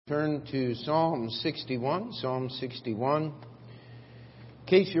turn to Psalm 61. Psalm 61. In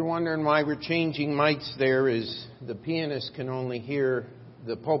case you're wondering why we're changing mics there, is the pianist can only hear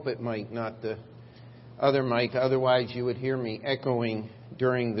the pulpit mic, not the other mic. Otherwise, you would hear me echoing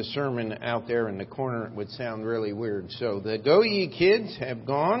during the sermon out there in the corner. It would sound really weird. So the Go Ye kids have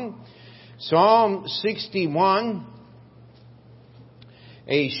gone. Psalm 61.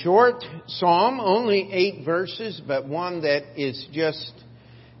 A short psalm, only 8 verses, but one that is just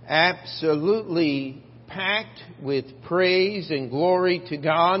absolutely packed with praise and glory to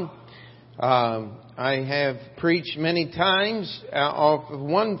God. I have preached many times off of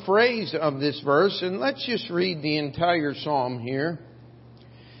one phrase of this verse, and let's just read the entire psalm here.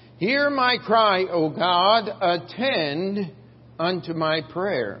 Hear my cry, O God, attend unto my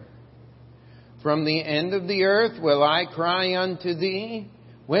prayer. From the end of the earth will I cry unto thee.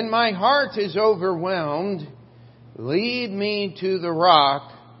 When my heart is overwhelmed, lead me to the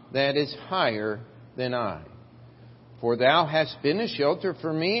rock that is higher than I. For thou hast been a shelter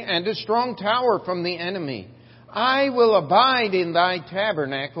for me and a strong tower from the enemy. I will abide in thy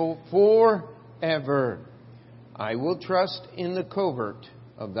tabernacle forever. I will trust in the covert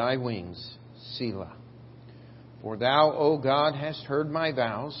of thy wings. Selah. For thou, O God, hast heard my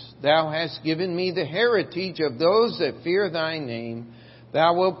vows. Thou hast given me the heritage of those that fear thy name.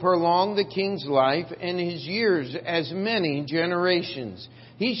 Thou wilt prolong the king's life and his years as many generations.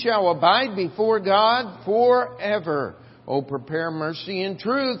 He shall abide before God forever. O prepare mercy and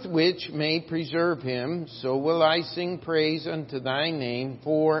truth, which may preserve him. So will I sing praise unto thy name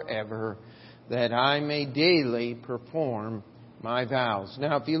forever, that I may daily perform my vows.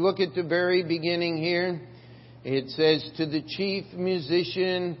 Now, if you look at the very beginning here, it says, to the chief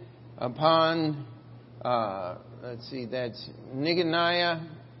musician upon, that's Nigoniah,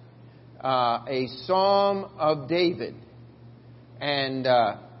 a psalm of David. And,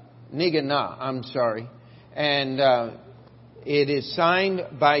 Nigonah, I'm sorry. And, it is signed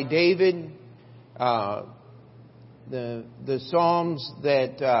by David. The psalms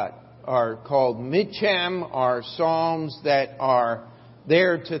that, are called Micham are psalms that are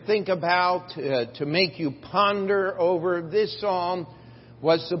there to think about, to make you ponder over. This psalm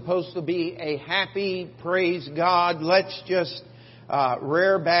was supposed to be a happy, praise God, let's just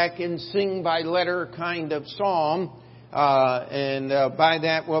rear back and sing by letter kind of psalm. And by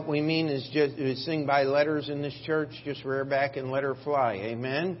that what we mean is just sing by letters in this church, just rear back and let her fly.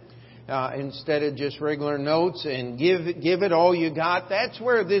 Amen. Instead of just regular notes and give it all you got. That's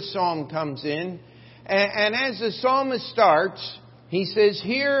where this psalm comes in. And as the psalmist starts, he says,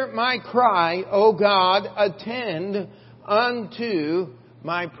 hear my cry, O God, attend unto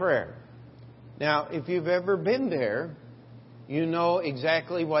my prayer. Now, if you've ever been there, you know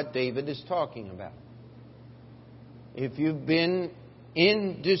exactly what David is talking about. If you've been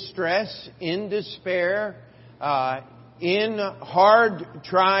in distress, in despair, in hard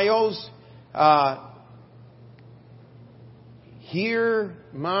trials, hear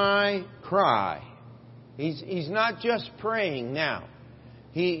my cry. He's not just praying now.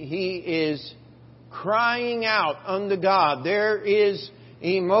 He is crying out unto God. There is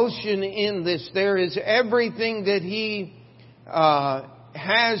emotion in this. There is everything that he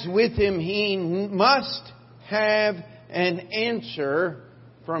has with him. He must have an answer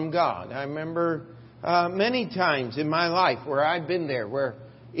from God. I remember many times in my life where I've been there, where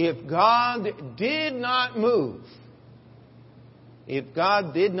if God did not move, if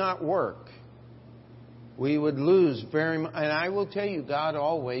God did not work, we would lose very much. And I will tell you, God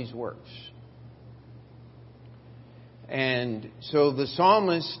always works. And so the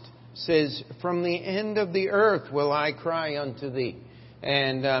psalmist says, from the end of the earth will I cry unto thee.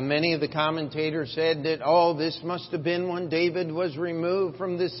 And many of the commentators said that, this must have been when David was removed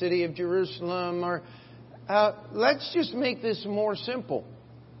from the city of Jerusalem. Or let's just make this more simple.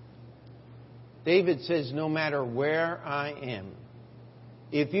 David says, no matter where I am,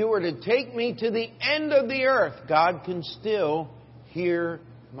 if you were to take me to the end of the earth, God can still hear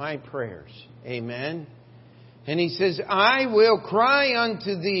my prayers. Amen. And he says, I will cry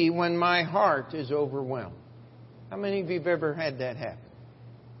unto thee when my heart is overwhelmed. How many of you have ever had that happen?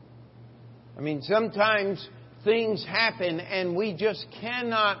 I mean, sometimes things happen and we just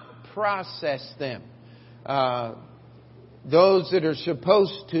cannot process them. Those that are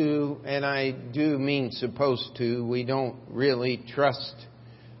supposed to, and I do mean supposed to, we don't really trust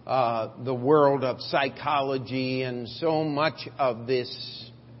the world of psychology, and so much of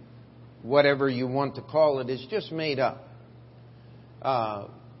this, whatever you want to call it, is just made up.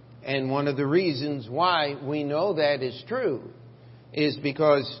 And one of the reasons why we know that is true is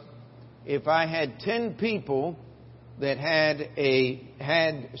because if I had 10 people that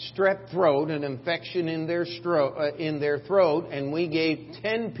had strep throat, an infection in their throat, and we gave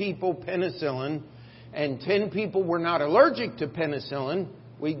 10 people penicillin, and 10 people were not allergic to penicillin,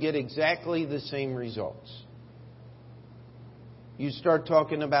 we'd get exactly the same results. You start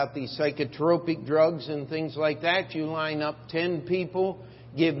talking about these psychotropic drugs and things like that, you line up 10 people,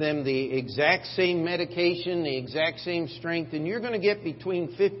 give them the exact same medication, the exact same strength, and you're going to get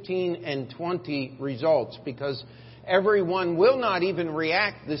between 15 and 20 results, because everyone will not even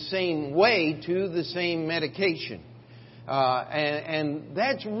react the same way to the same medication. And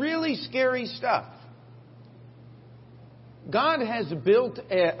that's really scary stuff. God has built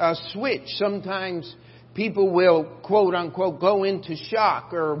a switch. Sometimes people will, quote unquote, go into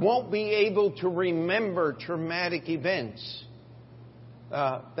shock or won't be able to remember traumatic events.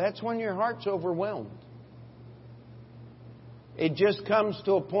 That's when your heart's overwhelmed. It just comes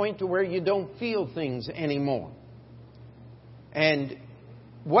to a point to where you don't feel things anymore. And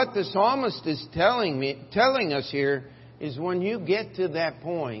what the psalmist is telling us here is when you get to that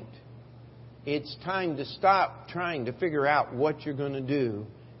point, it's time to stop trying to figure out what you're going to do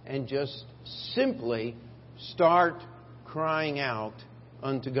and just simply start crying out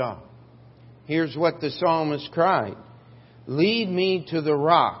unto God. Here's what the psalmist cried. Lead me to the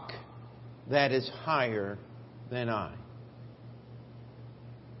rock that is higher than I.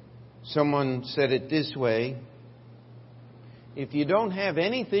 Someone said it this way. If you don't have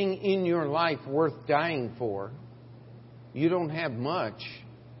anything in your life worth dying for, you don't have much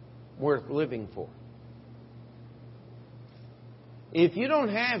worth living for. If you don't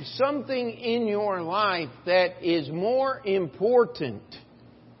have something in your life that is more important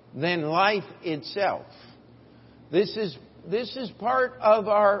than life itself, this is part of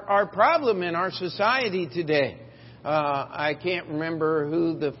our problem in our society today. I can't remember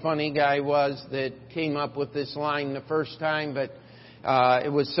who the funny guy was that came up with this line the first time, but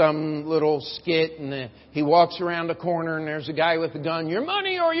it was some little skit, and he walks around the corner, and there's a guy with a gun. Your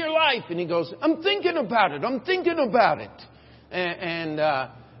money or your life? And he goes, I'm thinking about it. I'm thinking about it. And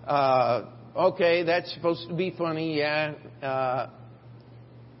okay, that's supposed to be funny, yeah.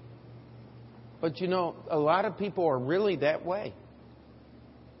 But you know, a lot of people are really that way.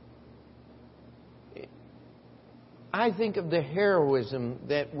 I think of the heroism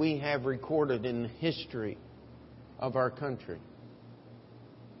that we have recorded in the history of our country.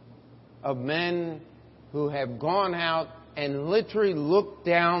 Of men who have gone out and literally looked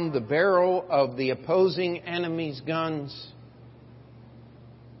down the barrel of the opposing enemy's guns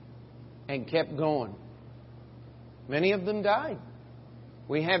and kept going. Many of them died.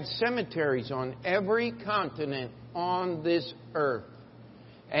 We have cemeteries on every continent on this earth.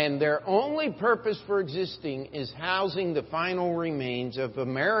 And their only purpose for existing is housing the final remains of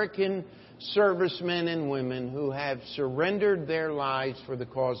American servicemen and women who have surrendered their lives for the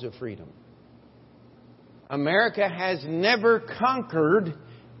cause of freedom. America has never conquered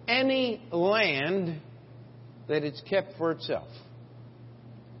any land that it's kept for itself.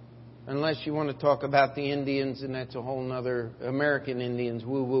 Unless you want to talk about the Indians, and that's a whole nother, American Indians,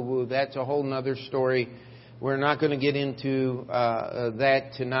 woo, woo, woo, that's a whole nother story. We're not going to get into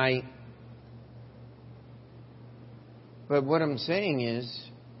that tonight. But what I'm saying is,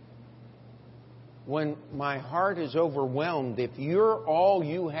 when my heart is overwhelmed, if you're all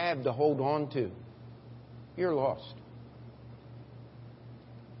you have to hold on to, you're lost.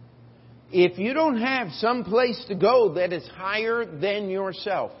 If you don't have some place to go that is higher than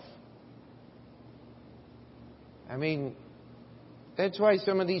yourself, I mean, that's why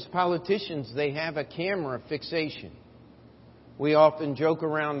some of these politicians, they have a camera fixation. We often joke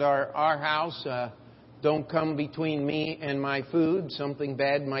around our house, don't come between me and my food. Something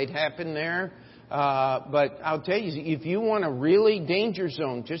bad might happen there. But I'll tell you, if you want a really danger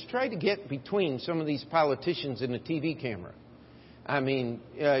zone, just try to get between some of these politicians and the TV camera. I mean,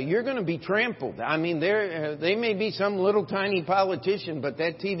 you're going to be trampled. I mean, they may be some little tiny politician, but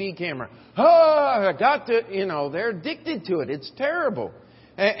that TV camera, I got to, they're addicted to it. It's terrible.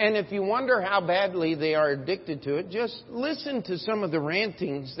 And if you wonder how badly they are addicted to it, just listen to some of the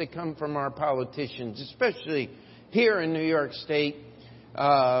rantings that come from our politicians, especially here in New York State.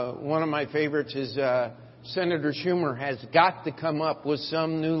 One of my favorites is Senator Schumer has got to come up with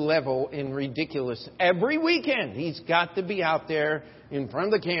some new level in ridiculous. Every weekend, he's got to be out there in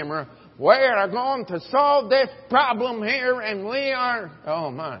front of the camera. We're going to solve this problem here, and we are...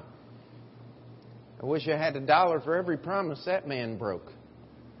 Oh, my. I wish I had $1 for every promise that man broke.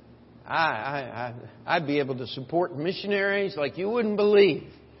 I'd be able to support missionaries like you wouldn't believe.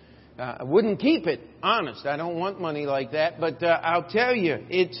 I wouldn't keep it, honest. I don't want money like that. But I'll tell you,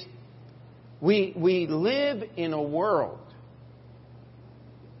 We live in a world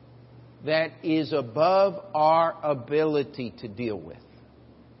that is above our ability to deal with.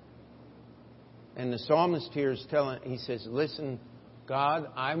 And the psalmist here is he says, listen, God,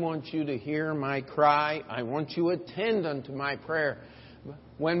 I want you to hear my cry. I want you to attend unto my prayer.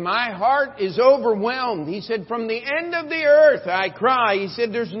 When my heart is overwhelmed, he said, from the end of the earth I cry. He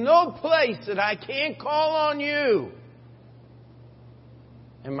said, there's no place that I can't call on you.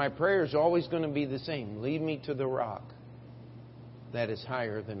 And my prayer is always going to be the same. Lead me to the rock that is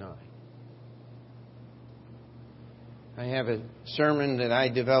higher than I. I have a sermon that I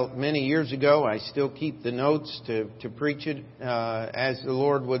developed many years ago. I still keep the notes to preach it as the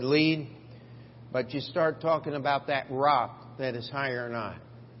Lord would lead. But you start talking about that rock that is higher than I.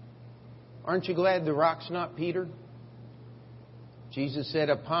 Aren't you glad the rock's not Peter? Jesus said,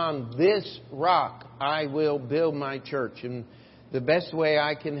 upon this rock I will build my church. And the best way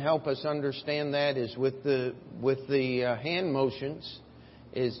I can help us understand that is with the hand motions.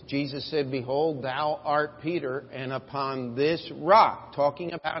 Is Jesus said, behold, thou art Peter, and upon this rock,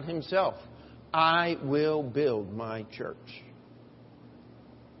 talking about himself, I will build my church.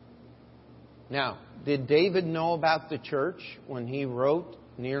 Now, did David know about the church when he wrote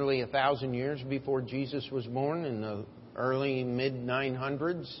nearly 1,000 years before Jesus was born in the early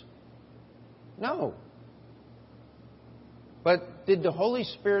mid-900s? No. But did the Holy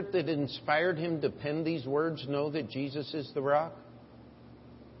Spirit that inspired him to pen these words know that Jesus is the rock?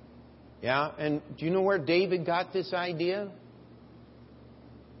 Yeah, and do you know where David got this idea?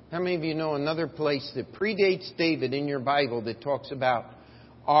 How many of you know another place that predates David in your Bible that talks about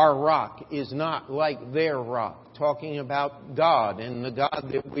our rock is not like their rock, talking about God and the God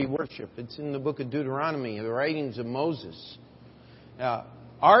that we worship? It's in the book of Deuteronomy, the writings of Moses.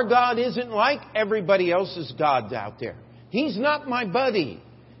 Our God isn't like everybody else's gods out there. He's not my buddy.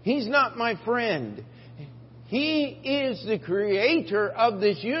 He's not my friend. He is the creator of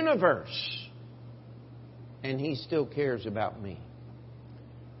this universe. And He still cares about me.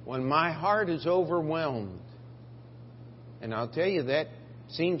 When my heart is overwhelmed, and I'll tell you that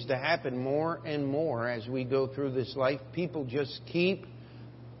seems to happen more and more as we go through this life, people just keep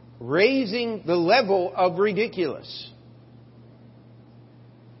raising the level of ridiculous.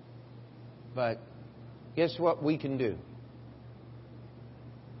 But guess what we can do?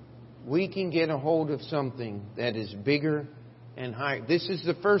 We can get a hold of something that is bigger and higher. This is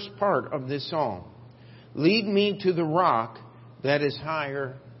the first part of this song. Lead me to the rock that is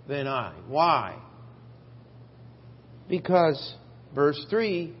higher than I. Why? Because, verse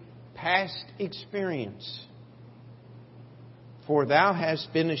 3, past experience. For thou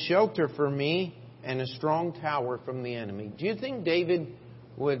hast been a shelter for me and a strong tower from the enemy. Do you think David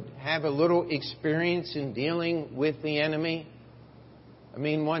would have a little experience in dealing with the enemy? I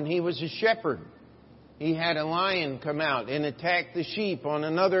mean, when he was a shepherd, he had a lion come out and attack the sheep. On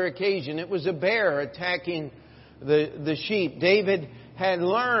another occasion, it was a bear attacking the sheep. David had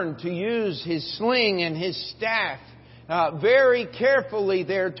learned to use his sling and his staff very carefully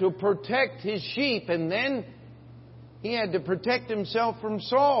there to protect his sheep. And then he had to protect himself from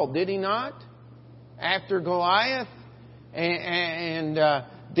Saul, did he not? After Goliath. And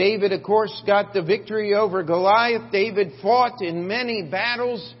David, of course, got the victory over Goliath. David fought in many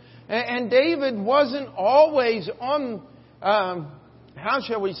battles. And David wasn't always on, how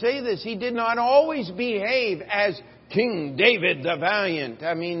shall we say this? He did not always behave as King David the Valiant.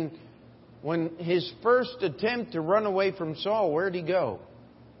 I mean, when his first attempt to run away from Saul, where'd he go?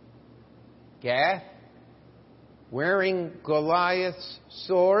 Gath, wearing Goliath's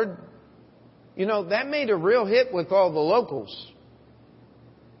sword. You know, that made a real hit with all the locals.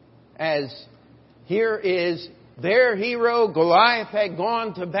 As here is their hero, Goliath had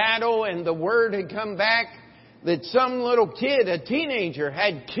gone to battle, and the word had come back that some little kid, a teenager,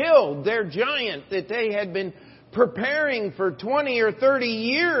 had killed their giant that they had been preparing for 20 or 30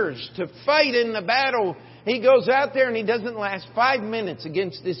 years to fight in the battle. He goes out there and he doesn't last 5 minutes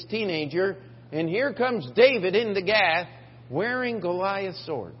against this teenager. And here comes David into Gath wearing Goliath's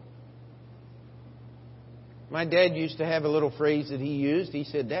sword. My dad used to have a little phrase that he used. He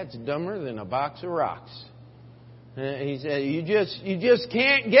said, that's dumber than a box of rocks. He said, you just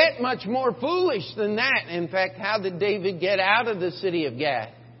can't get much more foolish than that. In fact, how did David get out of the city of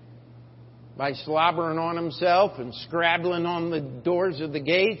Gath? By slobbering on himself and scrabbling on the doors of the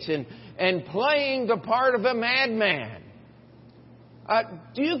gates and playing the part of a madman.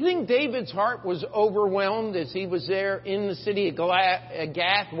 Do you think David's heart was overwhelmed as he was there in the city of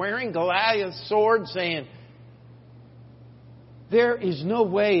Gath wearing Goliath's sword saying, there is no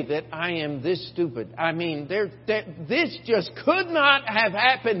way that I am this stupid. I mean, this just could not have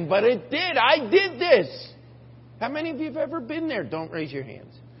happened, but it did. I did this. How many of you have ever been there? Don't raise your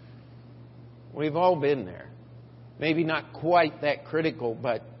hands. We've all been there. Maybe not quite that critical,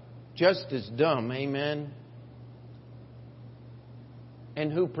 but just as dumb. Amen.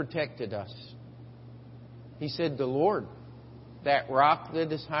 And who protected us? He said, the Lord, that rock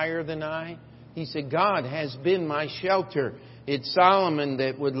that is higher than I. He said, God has been my shelter. It's Solomon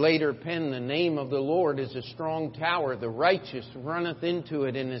that would later pen, the name of the Lord is a strong tower. The righteous runneth into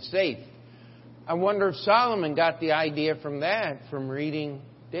it and is safe. I wonder if Solomon got the idea from that, from reading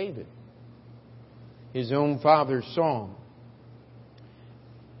David, his own father's psalm.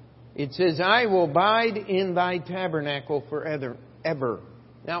 It says, I will abide in thy tabernacle forever.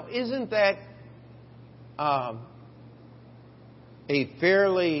 Now, isn't that a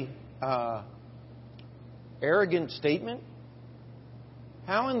fairly arrogant statement?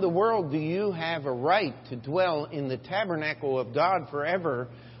 How in the world do you have a right to dwell in the tabernacle of God forever?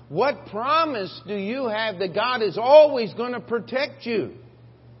 What promise do you have that God is always going to protect you?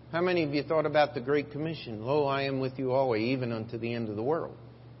 How many of you thought about the Great Commission? Lo, I am with you always, even unto the end of the world.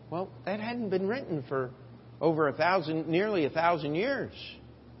 Well, that hadn't been written for over nearly 1,000 years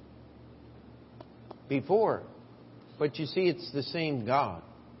before. But you see, it's the same God.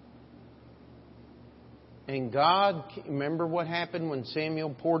 And God, remember what happened when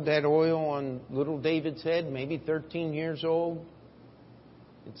Samuel poured that oil on little David's head, maybe 13 years old?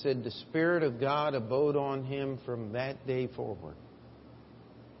 It said the Spirit of God abode on him from that day forward.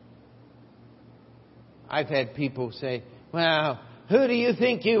 I've had people say, well, who do you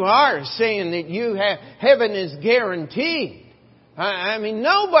think you are saying that you have heaven is guaranteed? I mean,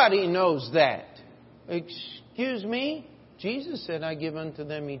 nobody knows that. Excuse me? Jesus said, I give unto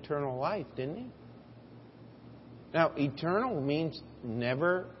them eternal life, didn't He? Now, eternal means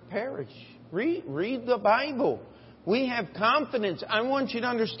never perish. Read the Bible. We have confidence. I want you to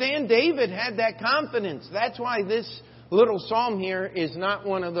understand, David had that confidence. That's why this little psalm here is not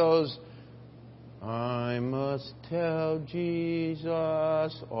one of those, I must tell Jesus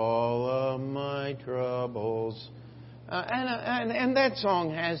all of my troubles. And that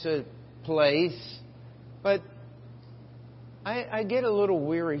song has a place, but I get a little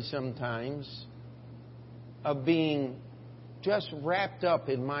weary sometimes of being just wrapped up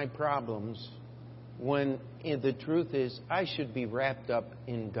in my problems when the truth is I should be wrapped up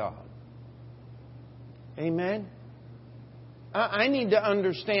in God. Amen? I need to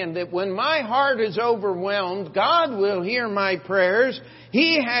understand that when my heart is overwhelmed, God will hear my prayers.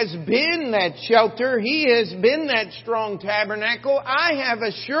 He has been that shelter. He has been that strong tabernacle. I have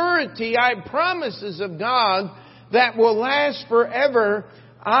a surety, promises of God that will last forever.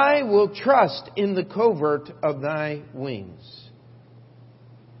 I will trust in the covert of thy wings.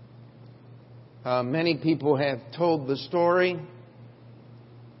 Many people have told the story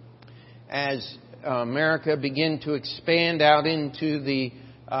as America began to expand out into the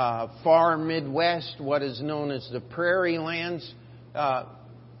far Midwest, what is known as the prairie lands.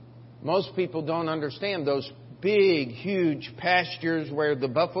 Most people don't understand those big, huge pastures where the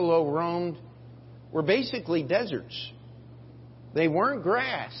buffalo roamed were basically deserts. They weren't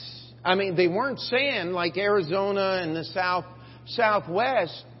grass. I mean, they weren't sand like Arizona and the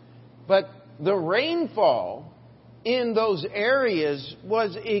Southwest, but the rainfall in those areas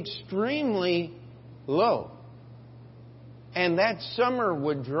was extremely low. And that summer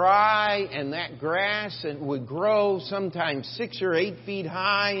would dry, and that grass would grow sometimes 6 or 8 feet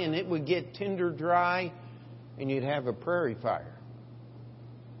high, and it would get tinder dry, and you'd have a prairie fire.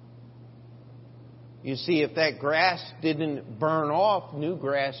 You see, if that grass didn't burn off, new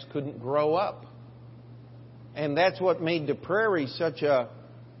grass couldn't grow up. And that's what made the prairie such a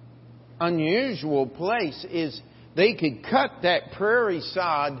unusual place, is they could cut that prairie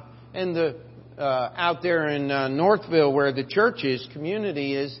sod, and out there in Northville where the church is,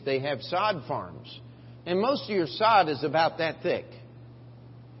 community is, they have sod farms. And most of your sod is about that thick.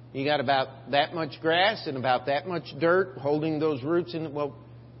 You got about that much grass and about that much dirt holding those roots in. Well,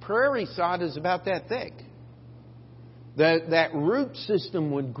 prairie sod is about that thick. That root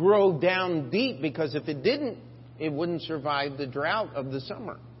system would grow down deep, because if it didn't, it wouldn't survive the drought of the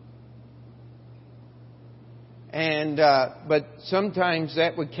summer. And but sometimes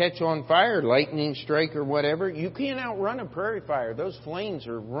that would catch on fire, lightning strike or whatever. You can't outrun a prairie fire. Those flames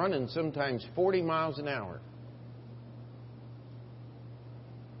are running sometimes 40 miles an hour.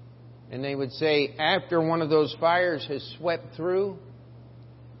 And they would say after one of those fires has swept through,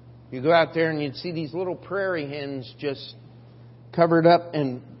 you go out there and you'd see these little prairie hens just covered up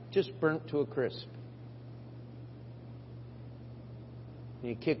and just burnt to a crisp.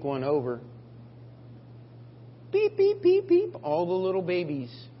 You kick one over. Beep, beep, beep, beep. All the little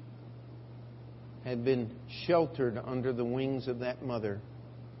babies had been sheltered under the wings of that mother.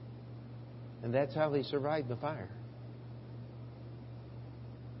 And that's how they survived the fire.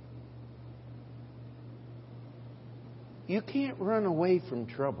 You can't run away from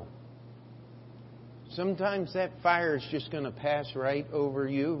trouble. Sometimes that fire is just going to pass right over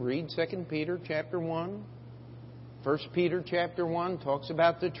you. Read 2 Peter chapter 1. 1 Peter chapter 1 talks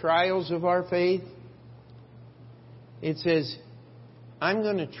about the trials of our faith. It says, I'm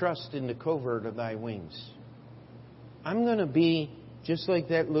going to trust in the covert of thy wings. I'm going to be just like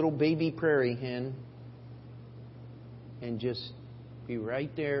that little baby prairie hen and just be right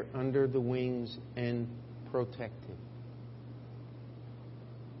there under the wings and protected.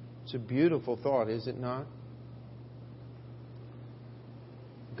 It's a beautiful thought, is it not?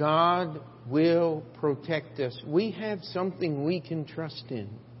 God will protect us. We have something we can trust in.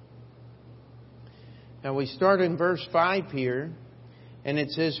 Now we start in verse 5 here, and it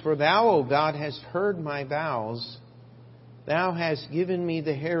says, For thou, O God, hast heard my vows. Thou hast given me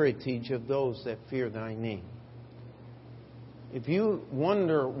the heritage of those that fear thy name. If you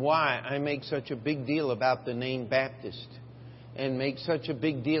wonder why I make such a big deal about the name Baptist, and make such a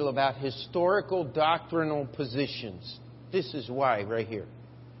big deal about historical doctrinal positions, this is why right here.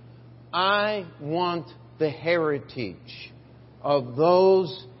 I want the heritage of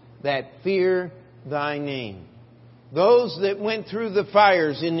those that fear thy name. Those that went through the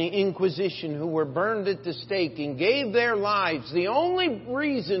fires in the Inquisition, who were burned at the stake and gave their lives. The only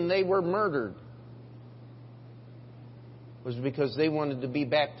reason they were murdered was because they wanted to be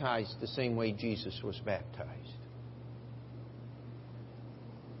baptized the same way Jesus was baptized.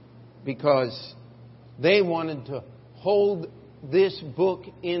 Because they wanted to hold this book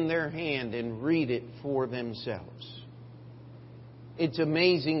in their hand and read it for themselves. It's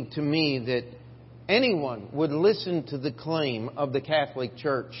amazing to me that anyone would listen to the claim of the Catholic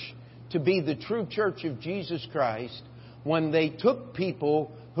Church to be the true Church of Jesus Christ when they took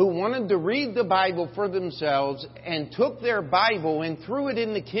people who wanted to read the Bible for themselves and took their Bible and threw it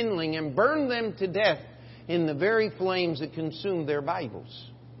in the kindling and burned them to death in the very flames that consumed their Bibles.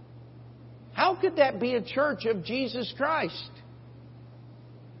 How could that be a church of Jesus Christ?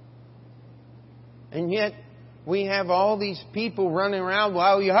 And yet, we have all these people running around,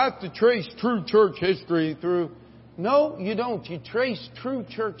 well, you have to trace true church history through... No, you don't. You trace true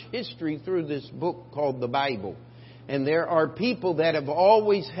church history through this book called the Bible. And there are people that have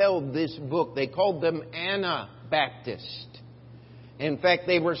always held this book. They called them Anabaptist. In fact,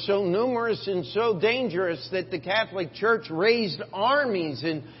 they were so numerous and so dangerous that the Catholic Church raised armies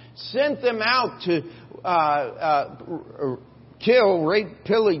and sent them out to kill, rape,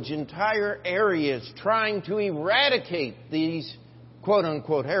 pillage entire areas, trying to eradicate these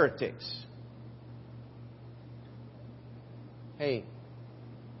quote-unquote heretics. Hey,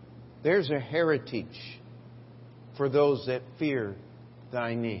 there's a heritage for those that fear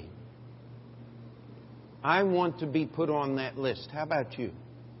thy name. I want to be put on that list. How about you?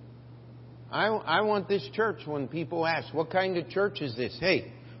 I want this church, when people ask, what kind of church is this?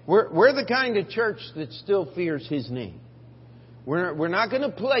 Hey, we're the kind of church that still fears His name. We're not going to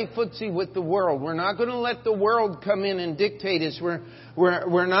play footsie with the world. We're not going to let the world come in and dictate us.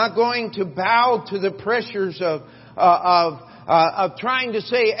 We're not going to bow to the pressures of trying to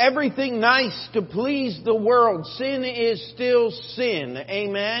say everything nice to please the world. Sin is still sin.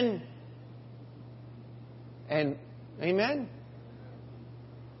 Amen? And amen?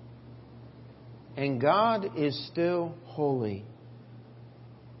 And God is still holy.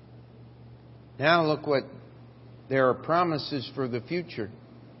 Now look what there are promises for the future.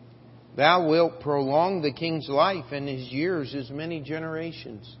 Thou wilt prolong the king's life and his years as many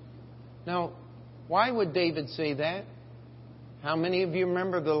generations. Now, why would David say that? How many of you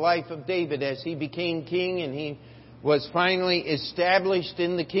remember the life of David as he became king and he was finally established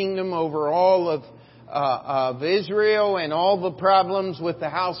in the kingdom over all of Israel, and all the problems with the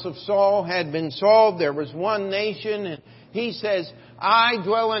house of Saul had been solved? There was one nation, and he says, I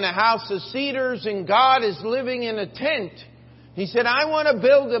dwell in a house of cedars and God is living in a tent. He said, I want to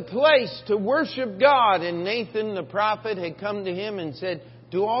build a place to worship God. And Nathan the prophet had come to him and said,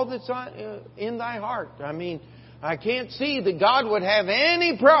 do all that's in thy heart. I mean, I can't see that God would have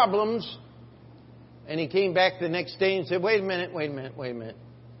any problems. And he came back the next day and said, wait a minute.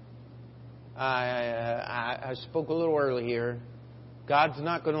 I spoke a little early here. God's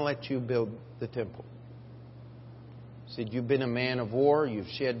not going to let you build the temple. He said, you've been a man of war. You've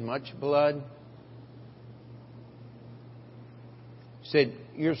shed much blood. He said,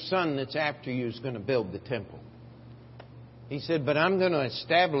 your son that's after you is going to build the temple. He said, but I'm going to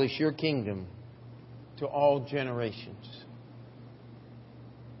establish your kingdom to all generations.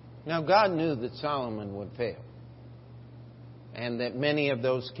 Now, God knew that Solomon would fail, and that many of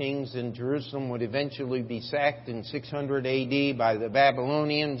those kings in Jerusalem would eventually be sacked in 600 AD by the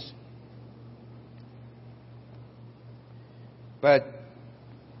Babylonians. But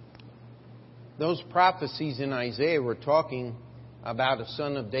those prophecies in Isaiah were talking about a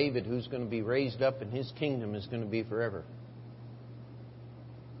son of David who's going to be raised up, and his kingdom is going to be forever.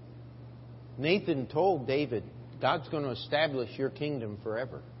 Nathan told David, God's going to establish your kingdom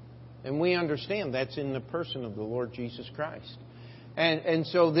forever. And we understand that's in the person of the Lord Jesus Christ. And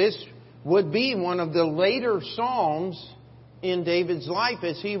so this would be one of the later Psalms in David's life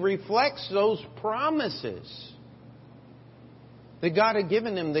as he reflects those promises that God had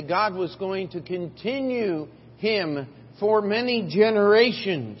given him, that God was going to continue him for many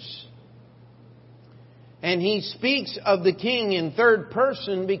generations. And he speaks of the king in third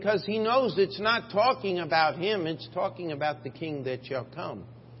person because he knows it's not talking about him, it's talking about the king that shall come.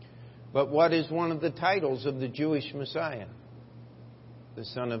 But what is one of the titles of the Jewish Messiah? The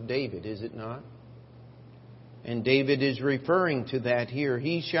Son of David, is it not? And David is referring to that here.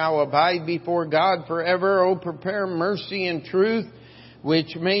 He shall abide before God forever. O prepare mercy and truth,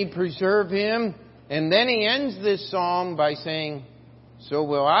 which may preserve him. And then he ends this psalm by saying, so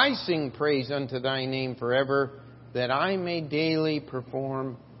will I sing praise unto thy name forever, that I may daily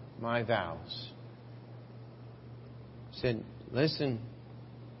perform my vows. He said, listen,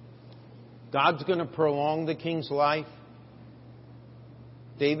 God's going to prolong the king's life.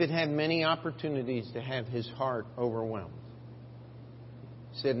 David had many opportunities to have his heart overwhelmed.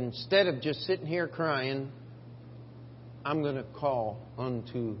 He said, instead of just sitting here crying, I'm going to call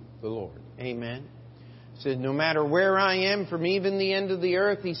unto the Lord. Amen. He said, no matter where I am, from even the end of the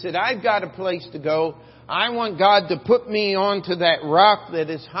earth, he said, I've got a place to go. I want God to put me onto that rock that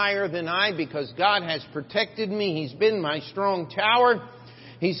is higher than I, because God has protected me. He's been my strong tower.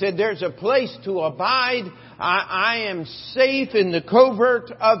 He said, there's a place to abide. I am safe in the covert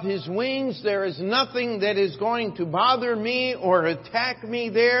of His wings. There is nothing that is going to bother me or attack me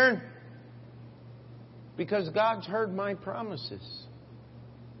there, because God's heard my promises.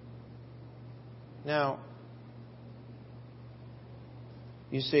 Now,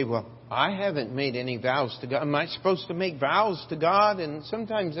 you say, well, I haven't made any vows to God. Am I supposed to make vows to God? And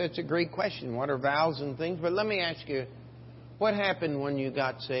sometimes that's a great question. What are vows and things? But let me ask you, what happened when you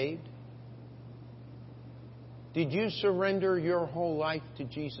got saved? Did you surrender your whole life to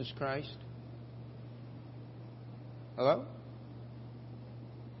Jesus Christ? Hello?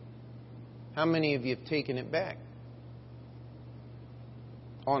 How many of you have taken it back?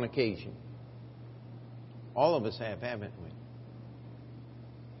 On occasion. All of us have, haven't we?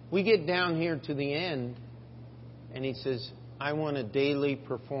 We get down here to the end, and he says, I want to daily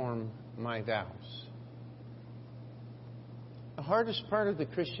perform my vows. The hardest part of the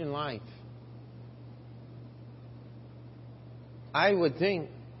Christian life, I would think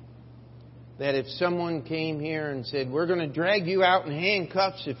that if someone came here and said, we're going to drag you out in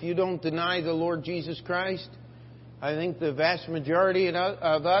handcuffs if you don't deny the Lord Jesus Christ, I think the vast majority of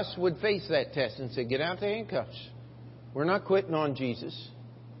us would face that test and say, get out the handcuffs. We're not quitting on Jesus.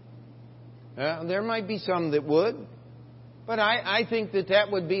 There might be some that would, but I think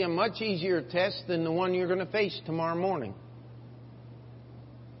that would be a much easier test than the one you're going to face tomorrow morning.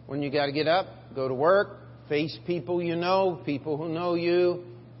 When you got to get up, go to work, face people you know, people who know you,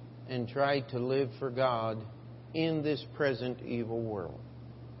 and try to live for God in this present evil world.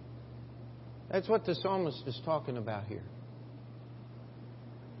 That's what the psalmist is talking about here.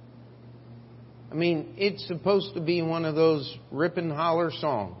 I mean, it's supposed to be one of those rip and holler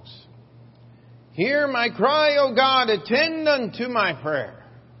songs. Hear my cry, O God, attend unto my prayer.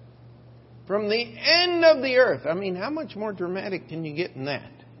 From the end of the earth. I mean, how much more dramatic can you get in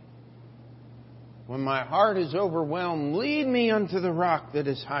that? When my heart is overwhelmed, lead me unto the rock that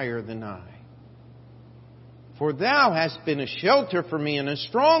is higher than I. For thou hast been a shelter for me and a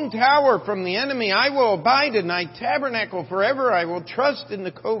strong tower from the enemy. I will abide in thy tabernacle forever. I will trust in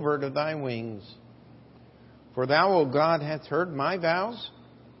the covert of thy wings. For thou, O God, hast heard my vows.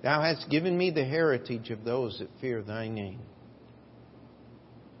 Thou hast given me the heritage of those that fear thy name.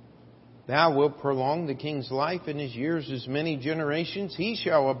 Thou wilt prolong the king's life in his years as many generations. He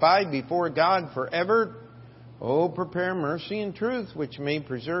shall abide before God forever. Oh, prepare mercy and truth, which may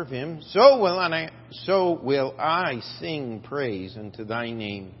preserve him. So will I sing praise unto thy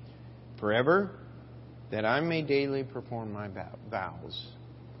name forever, that I may daily perform my vows.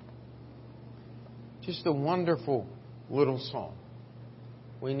 Just a wonderful little song.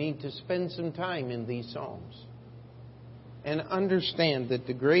 We need to spend some time in these psalms. and understand that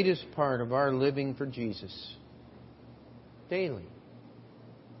the greatest part of our living for Jesus, daily,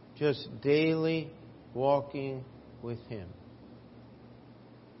 just daily walking with Him,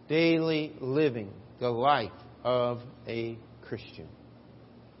 daily living the life of a Christian.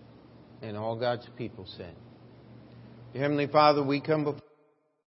 And all God's people said, Heavenly Father, we come before